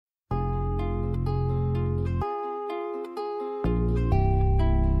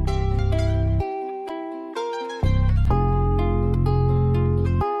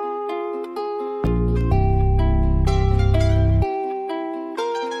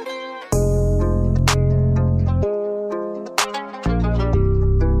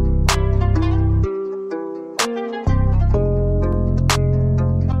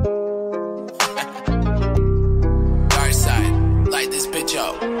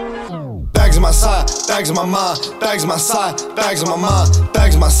on my side, bags on my mind, bags on my side, bags on my mind,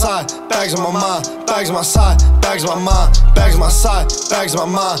 bags on my side, bags on my mind, bags on my side, bags on my mind, bags on my side, bags on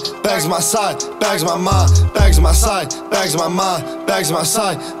my mind, bags on my side, bags on my mind, bags on my side, bags on my mind, bags on my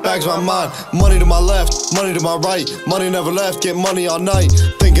side, bags on my mind. Money to my left, money to my right, money never left, get money all night.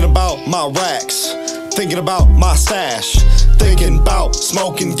 Thinking about my racks, thinking about my stash, thinking about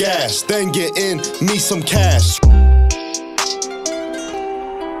smoking gas, then getting me some cash.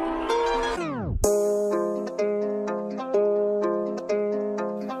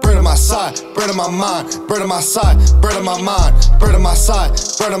 Bread on my side, bread on my mind, bread on my side, bread on my mind, bread on my side,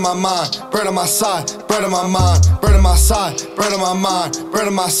 bread on my mind, bread on my side, bread on my mind, bread on my side, bread on my mind, bread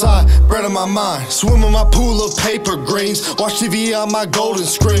on my side, bread on my mind. Swim in my pool of paper greens, watch TV on my golden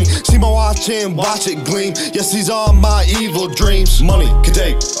screen, see my watch and watch it gleam. Yes, these are my evil dreams. Money can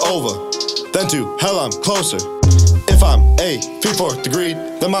take over, then to hell I'm closer. If I'm a feed for the greed,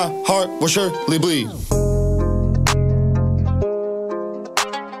 then my heart will surely bleed.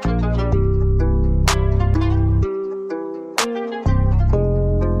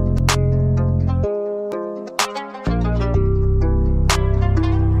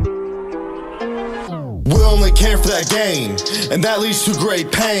 We only care for that gain, and that leads to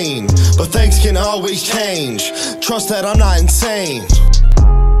great pain. But things can always change, trust that I'm not insane.